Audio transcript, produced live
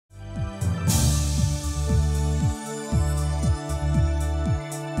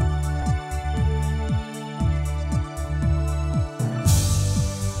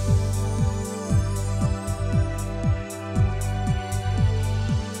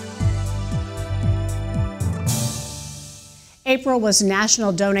April was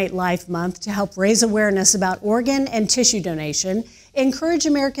National Donate Life Month to help raise awareness about organ and tissue donation, encourage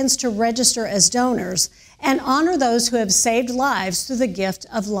Americans to register as donors, and honor those who have saved lives through the gift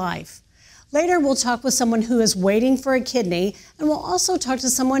of life. Later, we'll talk with someone who is waiting for a kidney, and we'll also talk to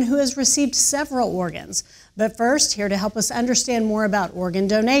someone who has received several organs. But first, here to help us understand more about organ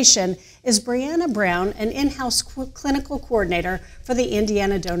donation is Brianna Brown, an in-house clinical coordinator for the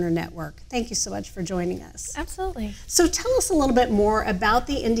Indiana Donor Network. Thank you so much for joining us. Absolutely. So tell us a little bit more about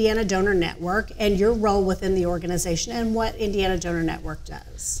the Indiana Donor Network and your role within the organization and what Indiana Donor Network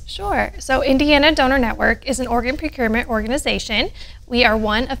does. Sure. So Indiana Donor Network is an organ procurement organization. We are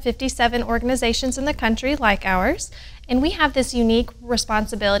one of 57 organizations in the country like ours, and we have this unique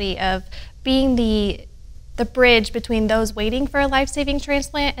responsibility of being the bridge between those waiting for a life-saving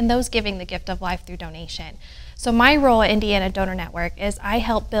transplant and those giving the gift of life through donation. So my role at Indiana Donor Network is I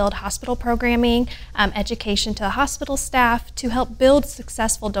help build hospital programming, education to the hospital staff to help build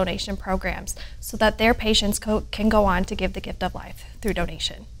successful donation programs so that their patients can go on to give the gift of life through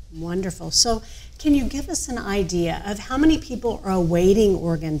donation. Wonderful. So can you give us an idea of how many people are awaiting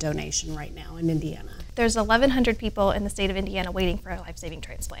organ donation right now in Indiana? There's 1,100 people in the state of Indiana waiting for a life-saving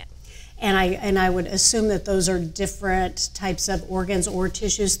transplant. And I would assume that those are different types of organs or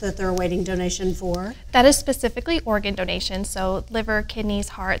tissues that they're awaiting donation for? That is specifically organ donation, so liver, kidneys,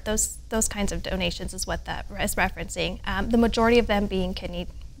 heart, those kinds of donations is what that is referencing. The majority of them being kidney,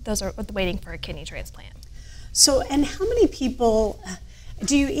 those are waiting for a kidney transplant. So, and how many people,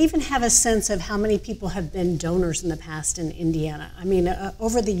 do you even have a sense of how many people have been donors in the past in Indiana? I mean,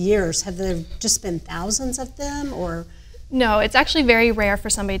 over the years, have there just been thousands of them, or? No, it's actually very rare for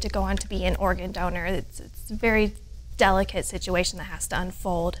somebody to go on to be an organ donor. It's a very delicate situation that has to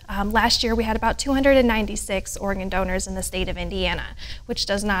unfold. Last year we had about 296 organ donors in the state of Indiana, which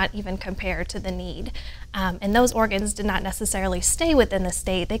does not even compare to the need. And those organs did not necessarily stay within the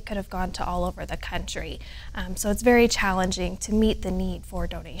state. They could have gone to all over the country. So it's very challenging to meet the need for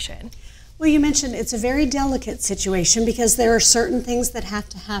donation. Well, you mentioned it's a very delicate situation because there are certain things that have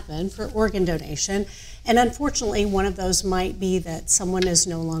to happen for organ donation. And unfortunately, one of those might be that someone is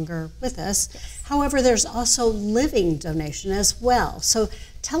no longer with us. Yes. However, there's also living donation as well. So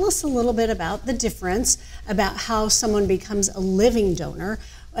tell us a little bit about the difference, about how someone becomes a living donor,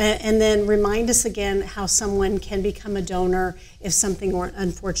 and then remind us again how someone can become a donor if something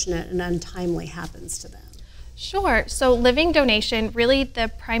unfortunate and untimely happens to them. Sure. So living donation, really the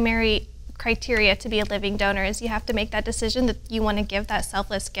primary criteria to be a living donor is you have to make that decision that you want to give that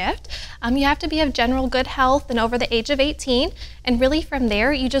selfless gift. You have to be of general good health and over the age of 18, and really from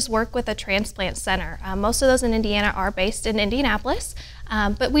there you just work with a transplant center. Most of those in Indiana are based in Indianapolis,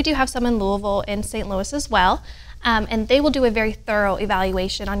 but we do have some in Louisville and St. Louis as well. And they will do a very thorough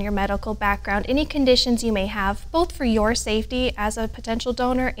evaluation on your medical background, any conditions you may have, both for your safety as a potential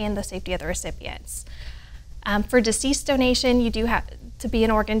donor and the safety of the recipients. For deceased donation, you do have to be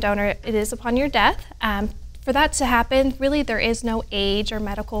an organ donor, it is upon your death. For that to happen, really there is no age or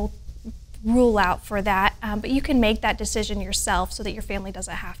medical rule out for that, but you can make that decision yourself so that your family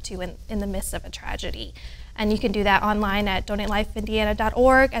doesn't have to in the midst of a tragedy. And you can do that online at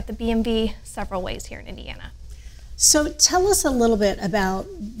donatelifeindiana.org, at the BMV, several ways here in Indiana. So tell us a little bit about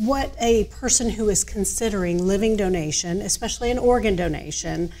what a person who is considering living donation, especially an organ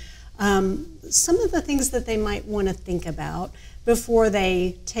donation, some of the things that they might want to think about before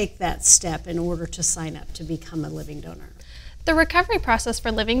they take that step in order to sign up to become a living donor. The recovery process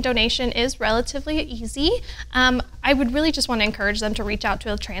for living donation is relatively easy. I would really just want to encourage them to reach out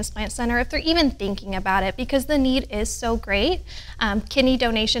to a transplant center if they're even thinking about it, because the need is so great. Kidney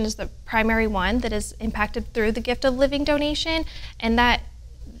donation is the primary one that is impacted through the gift of living donation, and that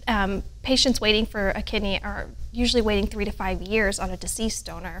patients waiting for a kidney are usually waiting 3 to 5 years on a deceased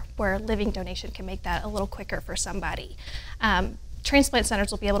donor, where living donation can make that a little quicker for somebody. Transplant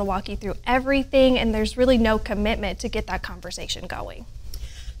centers will be able to walk you through everything, and there's really no commitment to get that conversation going.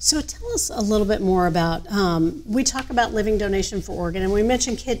 So tell us a little bit more about, we talk about living donation for organ, and we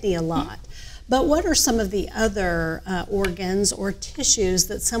mentioned kidney a lot, but what are some of the other organs or tissues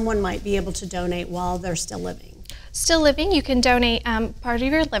that someone might be able to donate while they're still living? Still living, you can donate part of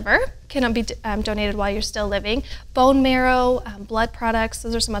your liver, can be donated while you're still living. Bone marrow, blood products,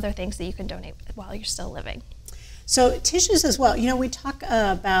 those are some other things that you can donate while you're still living. So tissues as well. You know, we talk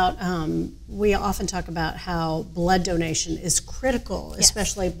about, we often talk about how blood donation is critical, yes.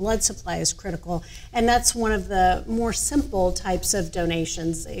 Especially blood supply is critical, and that's one of the more simple types of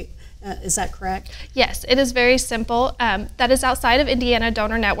donations. Is that correct? Yes, it is very simple. That is outside of Indiana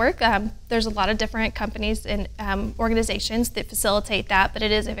Donor Network. There's a lot of different companies and organizations that facilitate that, but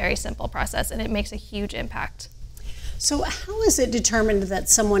it is a very simple process and it makes a huge impact. So how is it determined that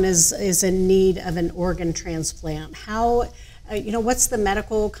someone is in need of an organ transplant? How, what's the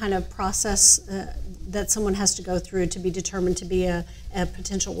medical kind of process that someone has to go through to be determined to be a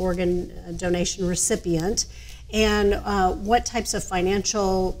potential organ donation recipient? And what types of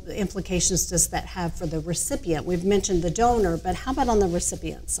financial implications does that have for the recipient? We've mentioned the donor, but how about on the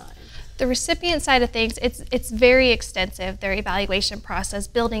recipient side? The recipient side of things, it's very extensive, their evaluation process,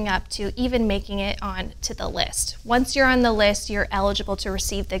 building up to even making it on to the list. Once you're on the list, you're eligible to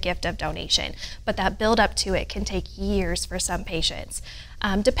receive the gift of donation, but that build up to it can take years for some patients.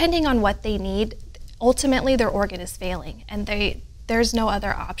 Depending on what they need, ultimately their organ is failing, and there's no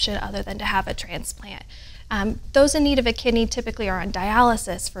other option other than to have a transplant. Those in need of a kidney typically are on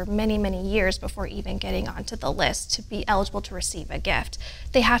dialysis for many, many years before even getting onto the list to be eligible to receive a gift.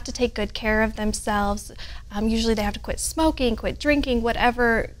 They have to take good care of themselves. Usually they have to quit smoking, quit drinking,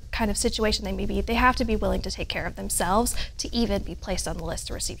 whatever kind of situation they may be. They have to be willing to take care of themselves to even be placed on the list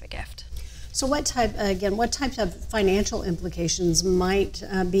to receive a gift. So what types of financial implications might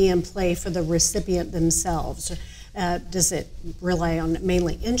be in play for the recipient themselves? Does it rely on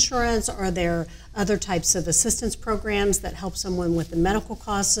mainly insurance? Are there other types of assistance programs that help someone with the medical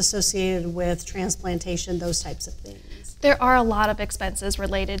costs associated with transplantation, those types of things? There are a lot of expenses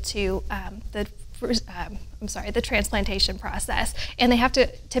related to the transplantation process, and they have to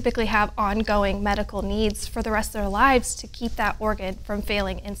typically have ongoing medical needs for the rest of their lives to keep that organ from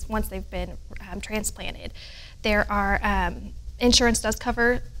failing once they've been transplanted. There are, insurance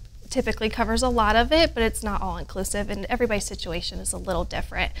typically covers a lot of it, but it's not all inclusive, and everybody's situation is a little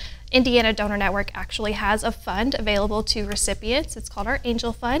different. Indiana Donor Network actually has a fund available to recipients. It's called our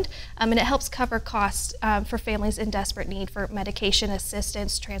Angel Fund, and it helps cover costs for families in desperate need for medication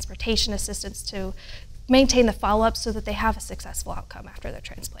assistance, transportation assistance to maintain the follow-up so that they have a successful outcome after their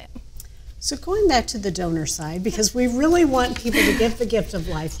transplant. So going back to the donor side, because we really want people to give the gift of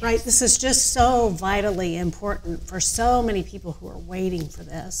life, right? This is just so vitally important for so many people who are waiting for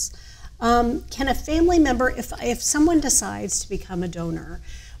this. Can a family member, if someone decides to become a donor,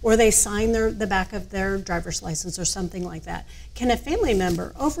 or they sign the back of their driver's license or something like that, can a family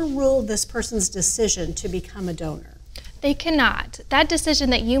member overrule this person's decision to become a donor? They cannot. That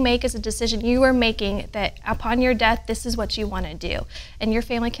decision that you make is a decision you are making that upon your death, this is what you want to do. And your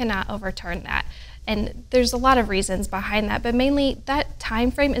family cannot overturn that. And there's a lot of reasons behind that, but mainly that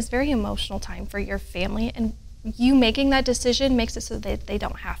time frame is very emotional time for your family, and you making that decision makes it so that they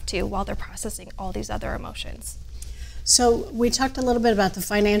don't have to while they're processing all these other emotions. So we talked a little bit about the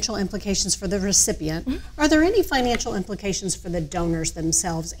financial implications for the recipient. Mm-hmm. Are there any financial implications for the donors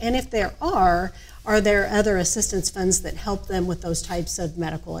themselves? And if there are there other assistance funds that help them with those types of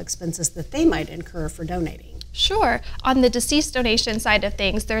medical expenses that they might incur for donating? Sure. On the deceased donation side of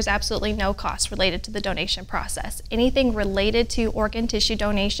things, there's absolutely no cost related to the donation process. Anything related to organ tissue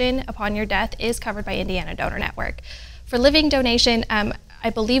donation upon your death is covered by Indiana Donor Network. For living donation, I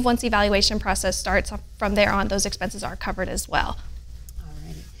believe once the evaluation process starts, from there on, those expenses are covered as well. All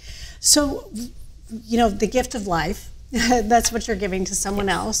righty. So, the gift of life, that's what you're giving to someone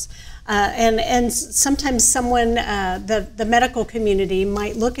else. And sometimes someone, the medical community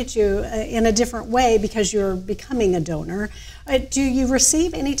might look at you in a different way because you're becoming a donor. Do you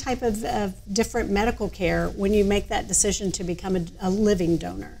receive any type of different medical care when you make that decision to become a living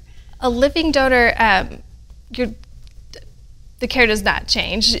donor? A living donor, the care does not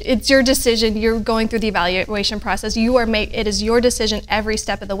change. It's your decision. You're going through the evaluation process. It is your decision every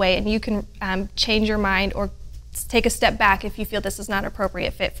step of the way, and you can change your mind or take a step back if you feel this is not an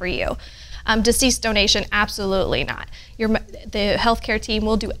appropriate fit for you. Deceased donation, absolutely not. The healthcare team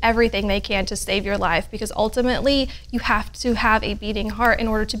will do everything they can to save your life, because ultimately you have to have a beating heart in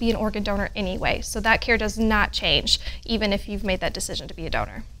order to be an organ donor anyway. So that care does not change, even if you've made that decision to be a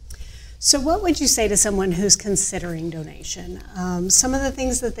donor. So what would you say to someone who's considering donation? Some of the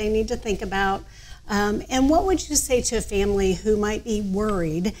things that they need to think about, and what would you say to a family who might be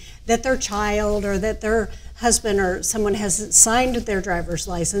worried that their child or that their husband or someone has signed their driver's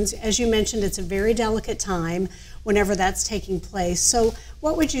license? As you mentioned, it's a very delicate time whenever that's taking place. So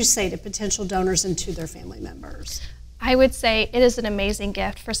what would you say to potential donors and to their family members? I would say it is an amazing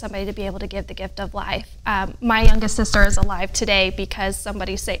gift for somebody to be able to give the gift of life. My youngest sister is alive today because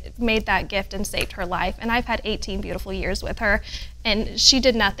somebody made that gift and saved her life, and I've had 18 beautiful years with her, and she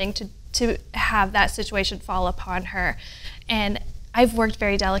did nothing to have that situation fall upon her. And I've worked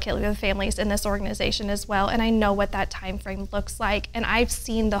very delicately with families in this organization as well, and I know what that time frame looks like, and I've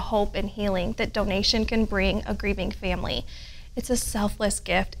seen the hope and healing that donation can bring a grieving family. It's a selfless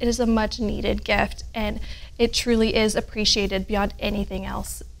gift. It is a much needed gift, and it truly is appreciated beyond anything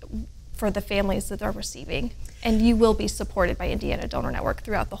else for the families that are receiving. And you will be supported by Indiana Donor Network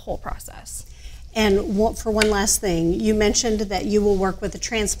throughout the whole process. And for one last thing, you mentioned that you will work with a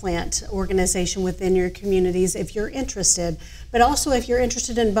transplant organization within your communities if you're interested, but also if you're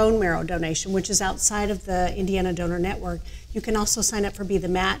interested in bone marrow donation, which is outside of the Indiana Donor Network, you can also sign up for Be the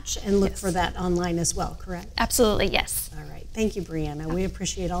Match and look for that online as well, correct? Absolutely, yes. All right. Thank you, Brianna. We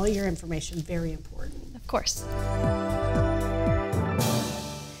appreciate all your information. Very important. Of course.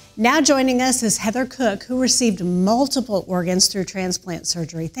 Now joining us is Heather Cook, who received multiple organs through transplant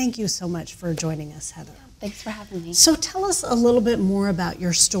surgery. Thank you so much for joining us, Heather. Thanks for having me. So tell us a little bit more about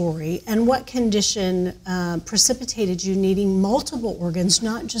your story and what condition precipitated you needing multiple organs,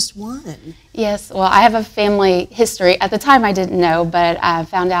 not just one. Yes, well, I have a family history. At the time I didn't know, but I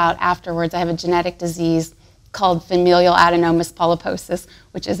found out afterwards I have a genetic disease called familial adenomatous polyposis,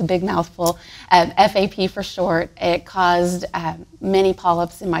 which is a big mouthful, FAP for short. It caused many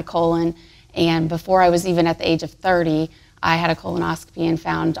polyps in my colon, and before I was even at the age of 30, I had a colonoscopy and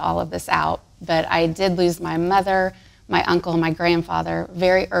found all of this out. But I did lose my mother, my uncle, and my grandfather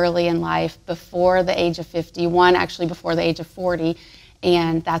very early in life, before the age of 51, actually before the age of 40,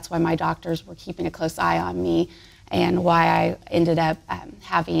 and that's why my doctors were keeping a close eye on me and why I ended up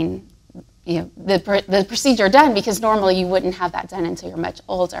having the procedure done, because normally you wouldn't have that done until you're much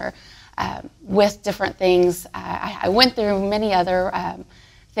older. With different things, I went through many other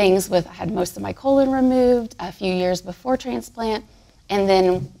things. I had most of my colon removed a few years before transplant, and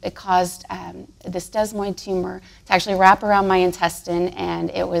then it caused this desmoid tumor to actually wrap around my intestine, and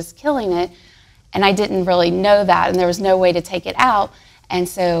it was killing it, and I didn't really know that, and there was no way to take it out, and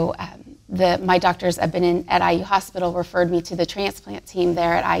so my doctors at IU Hospital referred me to the transplant team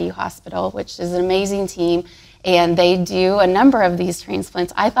there at IU Hospital, which is an amazing team, and they do a number of these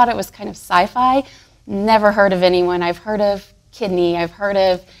transplants. I thought it was kind of sci-fi. Never heard of anyone. I've heard of kidney, I've heard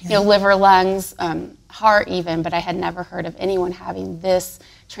of liver, lungs, heart even, but I had never heard of anyone having this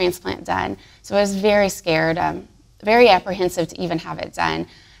transplant done. So I was very scared, very apprehensive to even have it done.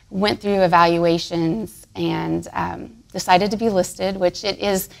 Went through evaluations and decided to be listed, which it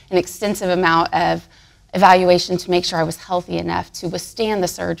is an extensive amount of evaluation to make sure I was healthy enough to withstand the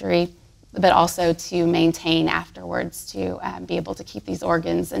surgery, but also to maintain afterwards, to be able to keep these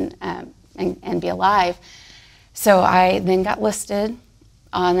organs and be alive. So I then got listed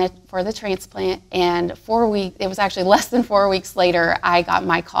for the transplant, and it was actually less than 4 weeks later, I got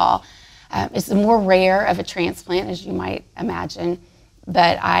my call. It's more rare of a transplant, as you might imagine,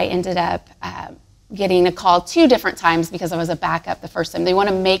 but I ended up getting a call 2 different times because I was a backup the first time. They want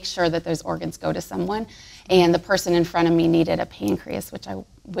to make sure that those organs go to someone, and the person in front of me needed a pancreas, which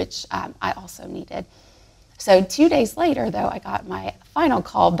I also needed. So 2 days later, though, I got my final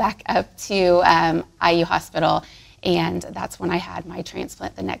call back up to IU Hospital, and that's when I had my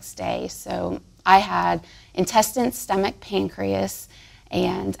transplant the next day. So I had intestine, stomach, pancreas,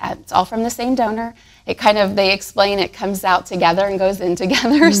 and it's all from the same donor. They explain it comes out together and goes in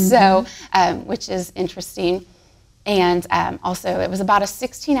together, so which is interesting. And also, it was about a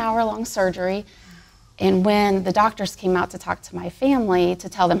 16-hour-long surgery. And when the doctors came out to talk to my family to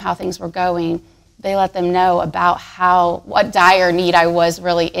tell them how things were going, they let them know about what dire need I was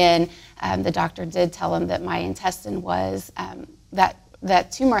really in. The doctor did tell them that my intestine was,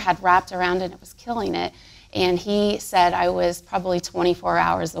 that tumor had wrapped around it and it was killing it. And he said I was probably 24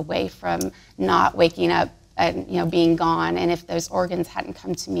 hours away from not waking up and being gone. And if those organs hadn't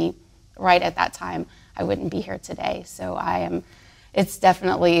come to me right at that time, I wouldn't be here today. So it's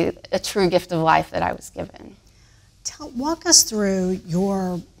definitely a true gift of life that I was given. Walk us through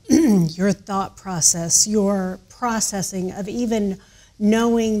your thought process, your processing of even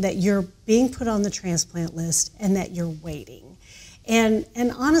knowing that you're being put on the transplant list and that you're waiting. And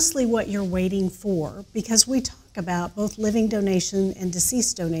honestly, what you're waiting for, because we talk about both living donation and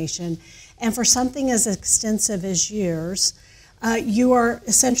deceased donation, and for something as extensive as yours, you are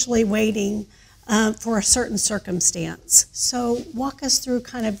essentially waiting for a certain circumstance. So walk us through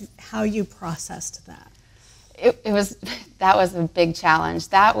kind of how you processed that. That was a big challenge.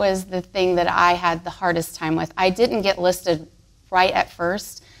 That was the thing that I had the hardest time with. I didn't get listed right at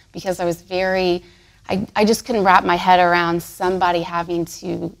first because I was I just couldn't wrap my head around somebody having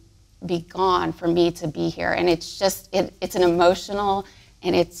to be gone for me to be here. And it's an emotional,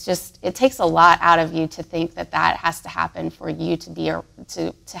 and it takes a lot out of you to think that has to happen for you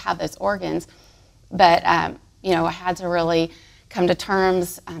to have those organs. But I had to really come to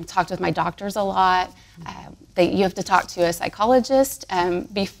terms, talked with my doctors a lot. You have to talk to a psychologist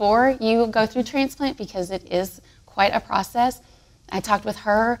before you go through transplant because it is quite a process. I talked with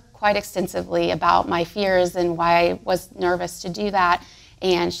her quite extensively about my fears and why I was nervous to do that.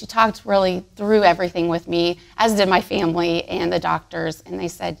 And she talked really through everything with me, as did my family and the doctors. And they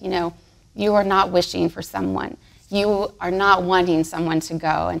said, you know, you are not wishing for someone. You are not wanting someone to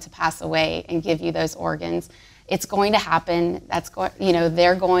go and to pass away and give you those organs. It's going to happen. That's going, you know,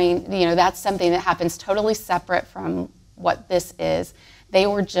 they're going, you know, that's something that happens totally separate from what this is. They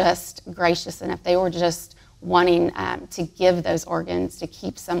were just gracious enough. They were just wanting to give those organs to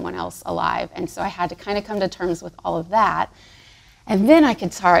keep someone else alive. And so I had to kind of come to terms with all of that. And then I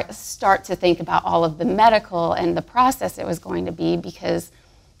could start to think about all of the medical and the process it was going to be, because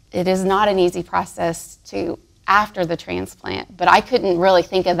it is not an easy process to after the transplant, but I couldn't really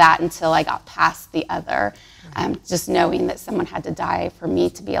think of that until I got past the other, just knowing that someone had to die for me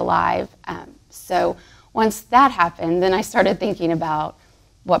to be alive. So once that happened, then I started thinking about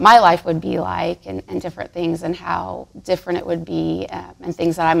what my life would be like and different things and how different it would be and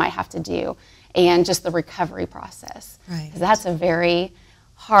things that I might have to do, and just the recovery process. Right. Because that's a very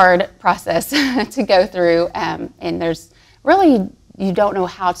hard process to go through, and there's really, you don't know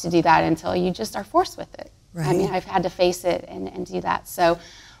how to do that until you just are forced with it. Right. I mean, I've had to face it and do that. So,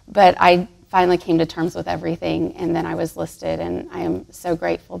 but I finally came to terms with everything, and then I was listed, and I am so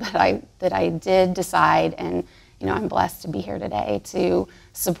grateful that I did decide, and you know, I'm blessed to be here today to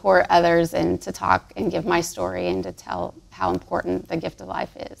support others and to talk and give my story and to tell how important the gift of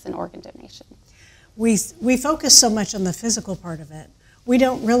life is in organ donation. We focus so much on the physical part of it. We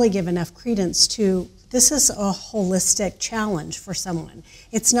don't really give enough credence to this is a holistic challenge for someone.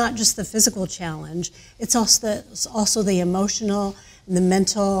 It's not just the physical challenge, it's also the emotional and the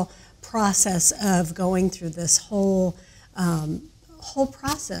mental process of going through this whole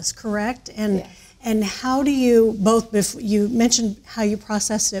process, correct? And yes. And how do you you mentioned how you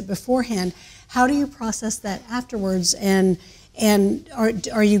processed it beforehand, how do you process that afterwards, and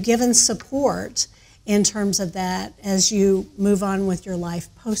are you given support in terms of that as you move on with your life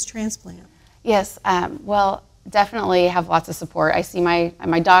post-transplant? Yes, well, definitely have lots of support. I see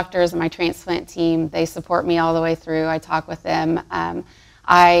my doctors and my transplant team. They support me all the way through. I talk with them.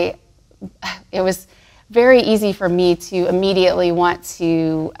 It was very easy for me to immediately want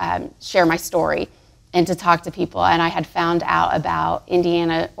to share my story and to talk to people. And I had found out about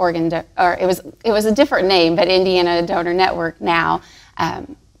Indiana it was a different name, but Indiana Donor Network now,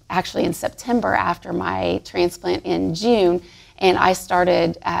 actually in September after my transplant in June. And I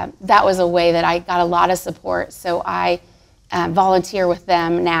started, that was a way that I got a lot of support. So I volunteer with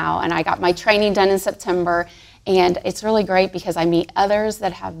them now, and I got my training done in September. And it's really great because I meet others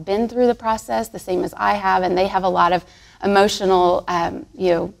that have been through the process the same as I have, and they have a lot of emotional,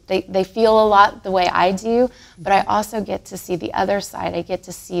 they feel a lot the way I do, but I also get to see the other side. I get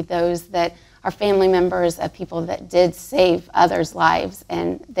to see those that are family members of people that did save others' lives,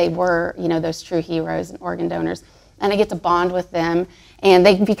 and they were, those true heroes and organ donors. And I get to bond with them, and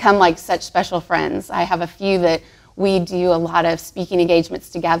they become like such special friends. I have a few that we do a lot of speaking engagements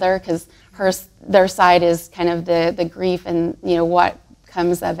together because their side is kind of the grief and what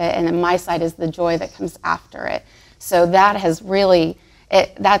comes of it, and then my side is the joy that comes after it. So that has really,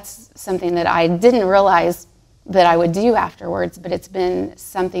 that's something that I didn't realize that I would do afterwards, but it's been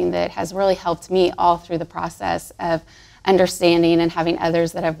something that has really helped me all through the process of understanding and having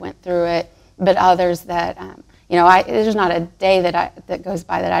others that have went through it, but others that, there's not a day that goes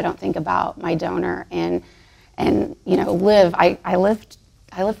by that I don't think about my donor and live.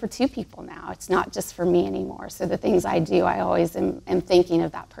 I live for two people now. It's not just for me anymore. So the things I do, I always am thinking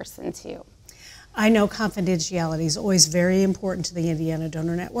of that person too. I know confidentiality is always very important to the Indiana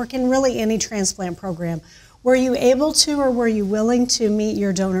Donor Network and really any transplant program. Were you able to, or were you willing to meet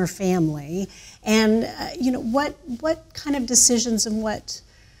your donor family? And what kind of decisions and what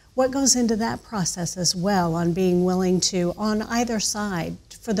goes into that process as well on being willing to, on either side,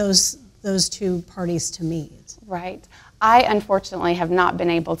 for those two parties to meet? Right. I unfortunately have not been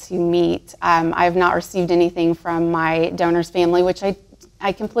able to meet. I have not received anything from my donor's family, which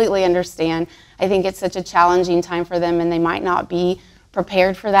I completely understand. I think it's such a challenging time for them, and they might not be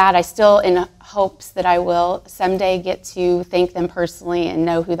prepared for that. I still, in hopes that I will someday get to thank them personally and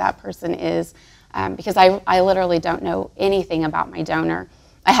know who that person is, because I literally don't know anything about my donor.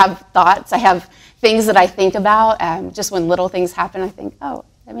 I have thoughts, I have things that I think about. Just when little things happen, I think, oh,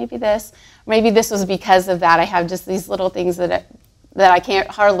 maybe this was because of that. I have just these little things that I can't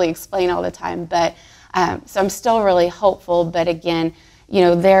hardly explain all the time. But so I'm still really hopeful. But again,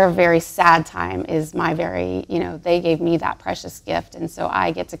 their very sad time is my very, they gave me that precious gift, and so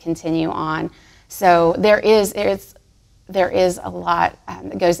I get to continue on. So there is a lot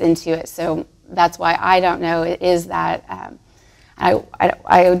that goes into it. So that's why I don't know. It is that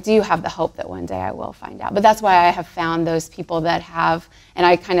I do have the hope that one day I will find out. But that's why I have found those people that have, and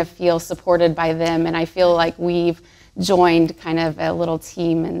I kind of feel supported by them, and I feel like we've joined kind of a little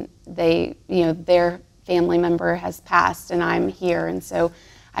team, and they, you know, their family member has passed and I'm here, and so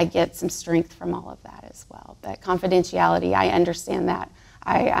I get some strength from all of that as well. But confidentiality, I understand that.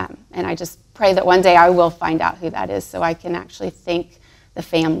 And I just pray that one day I will find out who that is so I can actually thank the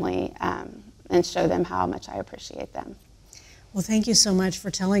family and show them how much I appreciate them. Well, thank you so much for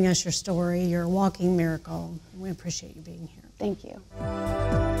telling us your story. You're a walking miracle. We appreciate you being here. Thank you.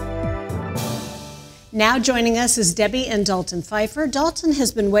 Now joining us is Debbie and Dalton Pfeiffer. Dalton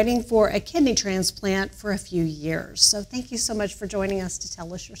has been waiting for a kidney transplant for a few years. So thank you so much for joining us to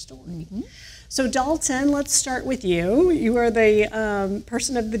tell us your story. So Dalton, let's start with you. You are the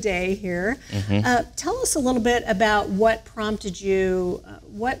person of the day here. Tell us a little bit about what prompted you,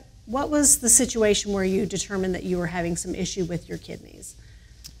 what was the situation where you determined that you were having some issue with your kidneys?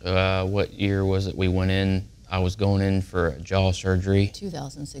 What year was it we went in? I was going in for a jaw surgery.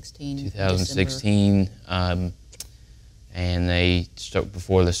 2016. 2016. And they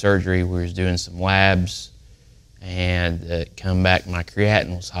before the surgery, we was doing some labs, and it come back my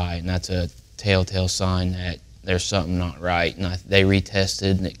creatinine was high, and that's a telltale sign that there's something not right. And they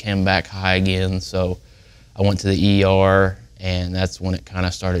retested, and it came back high again. So I went to the ER, and that's when it kind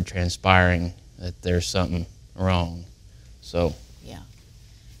of started transpiring that there's something wrong. So.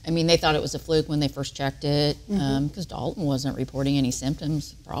 I mean, they thought it was a fluke when they first checked it because Dalton wasn't reporting any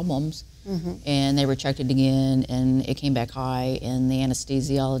symptoms, problems. And they checked it again, and it came back high, and the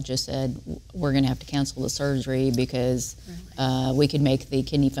anesthesiologist said, we're going to have to cancel the surgery because we could make the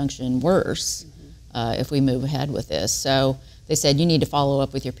kidney function worse if we move ahead with this. So they said, you need to follow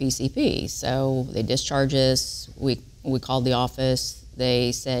up with your PCP. So they discharged us. We called the office.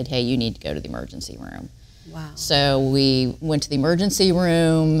 They said, hey, you need to go to the emergency room. Wow. So we went to the emergency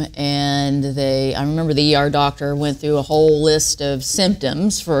room, and I remember the ER doctor went through a whole list of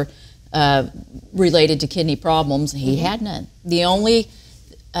symptoms for related to kidney problems. He had none. The only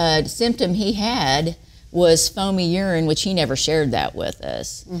symptom he had was foamy urine, which he never shared that with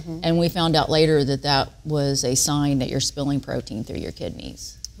us. And we found out later that that was a sign that you're spilling protein through your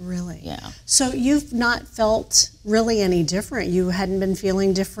kidneys. Really? Yeah. So you've not felt really any different? You hadn't been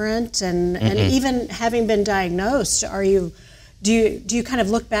feeling different, and even having been diagnosed, do you kind of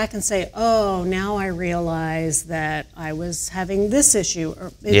look back and say, oh, now I realize that I was having this issue,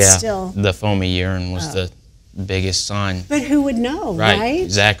 or it's still... the foamy urine was the biggest sign. But who would know, right?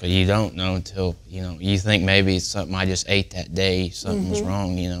 Exactly. You don't know until, you think maybe it's something I just ate that day, something was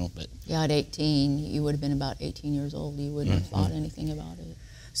wrong, but... Yeah, at 18, you would have been about 18 years old. You wouldn't have thought anything about it.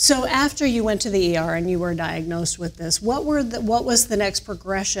 So after you went to the ER and you were diagnosed with this, what was the next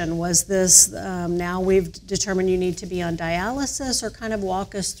progression? Was this, now we've determined you need to be on dialysis, or kind of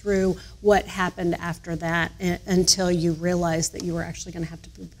walk us through what happened after that until you realized that you were actually going to have to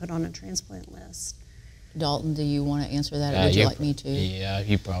be put on a transplant list? Dalton, do you want to answer that, or would you like me to? Yeah,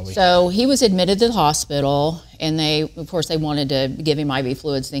 you probably. So he was admitted to the hospital, and of course, they wanted to give him IV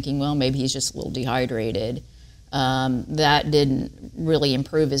fluids, thinking, well, maybe he's just a little dehydrated. That didn't really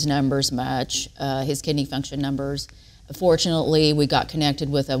improve his numbers much, his kidney function numbers. Fortunately, we got connected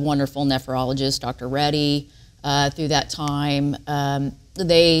with a wonderful nephrologist, Dr. Reddy, through that time.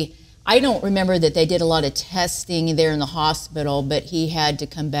 I don't remember that they did a lot of testing there in the hospital, but he had to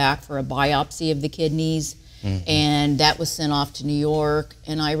come back for a biopsy of the kidneys, and that was sent off to New York.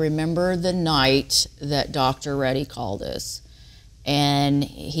 And I remember the night that Dr. Reddy called us, and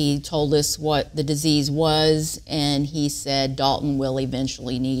he told us what the disease was, and he said Dalton will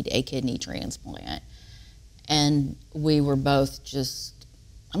eventually need a kidney transplant. And we were both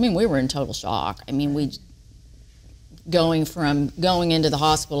we were in total shock. I mean, going into the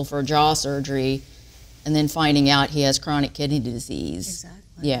hospital for a jaw surgery and then finding out he has chronic kidney disease.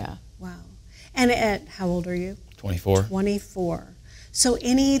 Exactly. Yeah. Wow. And at, how old are you? 24. 24. So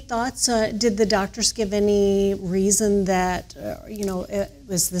any thoughts, did the doctors give any reason that,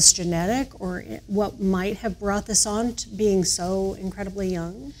 was this genetic, or what might have brought this on to being so incredibly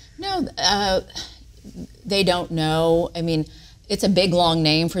young? No, they don't know. I mean, it's a big, long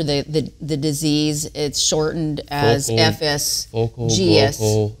name for the disease. It's shortened as FSGS. Focal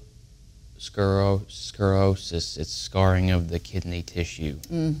sclerosis. It's scarring of the kidney tissue.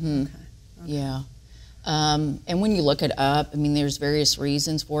 Okay. Yeah. And when you look it up, I mean, there's various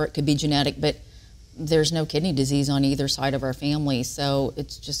reasons for it. It could be genetic, but there's no kidney disease on either side of our family. So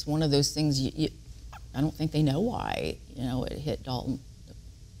it's just one of those things, I don't think they know why, it hit Dalton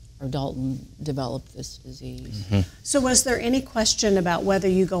or Dalton developed this disease. So was there any question about whether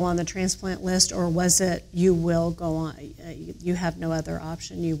you go on the transplant list, or was it you will go on, you have no other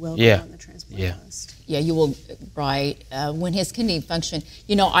option, you will go on the transplant list? Yeah, you will, right. When his kidney function,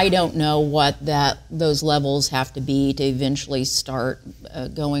 you know, I don't know what those levels have to be to eventually start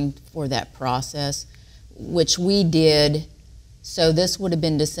going for that process, which we did. So this would have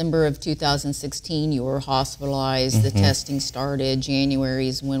been December of 2016. You were hospitalized. The testing started. January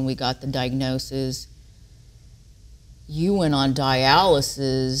is when we got the diagnosis. You went on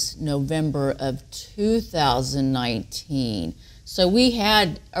dialysis November of 2019. So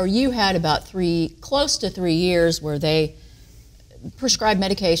you had about close to 3 years where they prescribed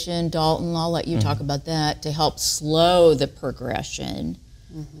medication. Dalton, I'll let you talk about that, to help slow the progression.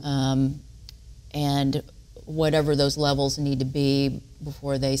 And whatever those levels need to be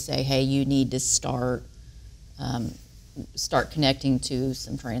before they say, hey, you need to start connecting to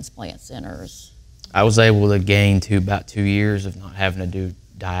some transplant centers. I was able to gain to about 2 years of not having to do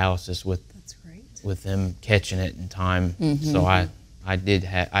dialysis with them catching it in time. So I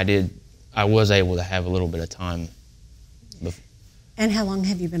was able to have a little bit of time. And how long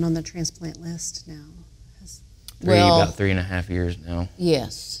have you been on the transplant list now? About 3.5 years now.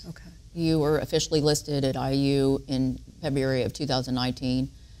 Yes. Okay. You were officially listed at IU in February of 2019,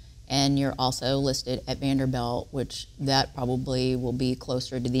 and you're also listed at Vanderbilt, which that probably will be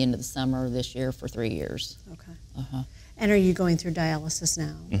closer to the end of the summer this year for 3 years. Okay. And are you going through dialysis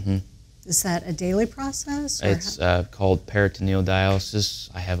now? Is that a daily process? It's called peritoneal dialysis.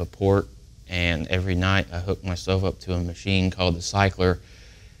 I have a port, and every night I hook myself up to a machine called the cycler,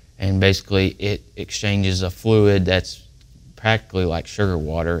 and basically it exchanges a fluid that's practically like sugar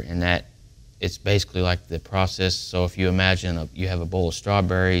water, and that it's basically like the process. So if you imagine you have a bowl of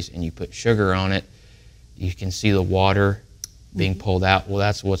strawberries and you put sugar on it, you can see the water being pulled out. Well,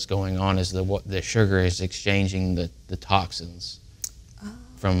 that's what's going on, is the sugar is exchanging the toxins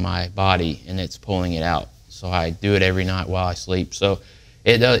from my body, and it's pulling it out. So I do it every night while I sleep. So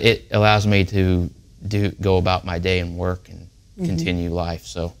it allows me to go about my day and work and continue life.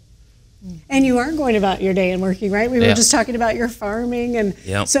 So. And you are going about your day and working, right? We were just talking about your farming, and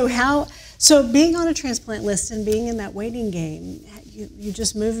so being on a transplant list and being in that waiting game, you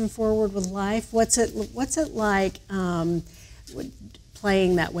just moving forward with life. What's it like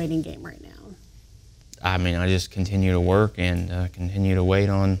playing that waiting game right now? I mean, I just continue to work and continue to wait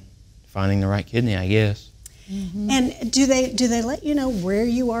on finding the right kidney, I guess. And do they let you know where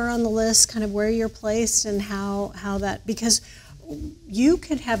you are on the list, kind of where you're placed, and how that, because you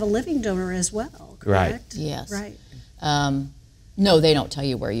could have a living donor as well, correct? Right. Yes. Right. No, they don't tell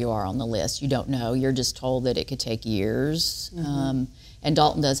you where you are on the list. You don't know. You're just told that it could take years. And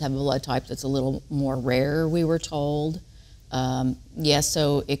Dalton does have a blood type that's a little more rare, we were told. Yes,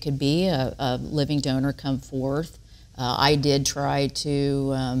 so it could be a living donor come forth. I did try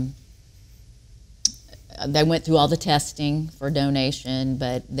to, they went through all the testing for donation,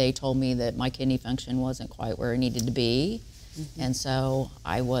 but they told me that my kidney function wasn't quite where it needed to be. And so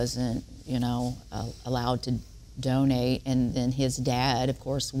I wasn't, allowed to donate. And then his dad, of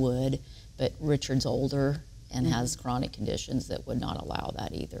course, would, but Richard's older and has chronic conditions that would not allow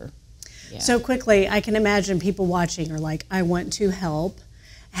that either. Yeah. So quickly, I can imagine people watching are like, I want to help.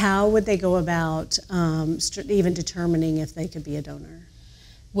 How would they go about even determining if they could be a donor?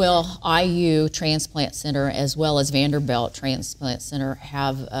 Well, IU Transplant Center as well as Vanderbilt Transplant Center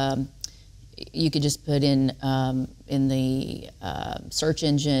have, you could just put in the search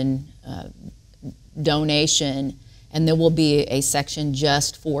engine donation, and there will be a section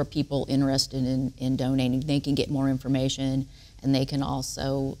just for people interested in donating. They can get more information, and they can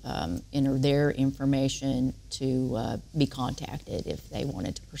also enter their information to be contacted if they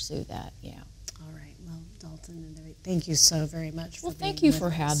wanted to pursue that. Yeah. All right. Well, Dalton and Debbie, thank you so very much for Well, thank you for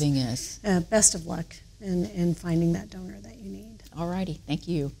having us. Best of luck in finding that donor that you need. All righty. Thank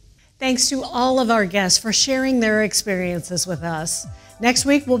you. Thanks to all of our guests for sharing their experiences with us. Next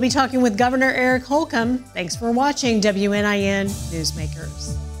week, we'll be talking with Governor Eric Holcomb. Thanks for watching WNIN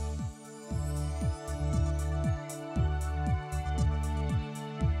Newsmakers.